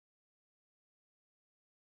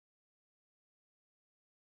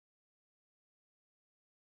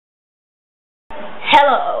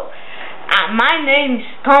Hello, my name is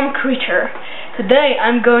Tom Creature. Today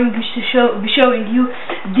I'm going to be showing you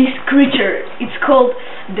this creature. It's called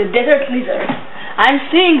the desert lizard. I'm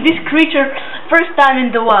seeing this creature first time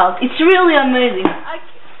in the wild. It's really amazing.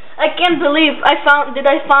 I can't believe I found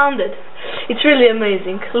it. It's really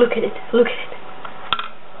amazing. Look at it. Look at it.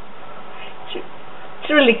 It's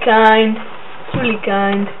really kind. It's really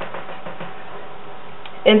kind.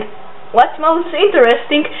 And what's most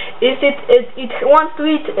interesting is it wants to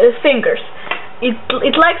eat fingers.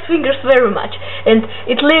 It likes fingers very much, and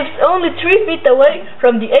it lives only 3 feet away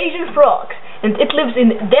from the Asian frog. And it lives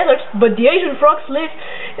in deserts, but the Asian frog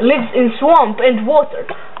lives in swamp and water.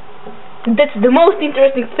 That's the most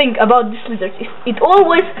interesting thing about this lizard. It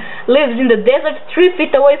always lives in the desert 3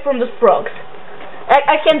 feet away from the frogs.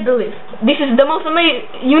 I can't believe. This is the most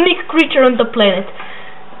unique creature on the planet.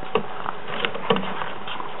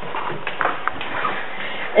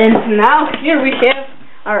 And now here we have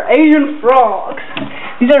our Asian frogs.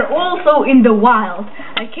 These are also in the wild.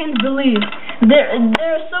 I can't believe. They're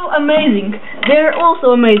so amazing. They're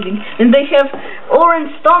also amazing. And they have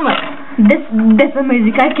orange stomach. That's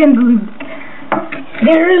amazing. I can't believe it.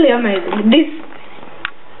 They're really amazing.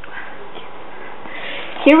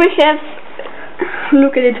 Here we have,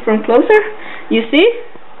 look at it from closer. You see?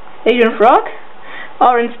 Asian frog.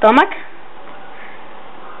 Orange stomach.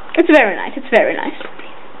 It's very nice. It's very nice.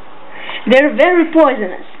 They're very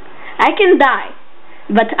poisonous. I can die,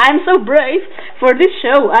 but I'm so brave. For this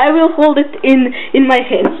show, I will hold it in my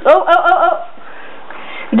hands. Oh!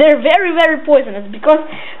 They're very, very poisonous because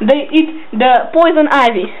they eat the poison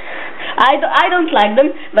ivy. I don't like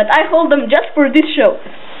them, but I hold them just for this show.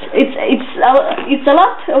 It's a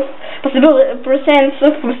lot of percent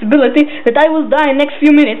of possibility that I will die in next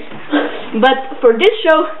few minutes. But for this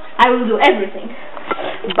show, I will do everything.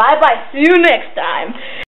 Bye bye. See you next time.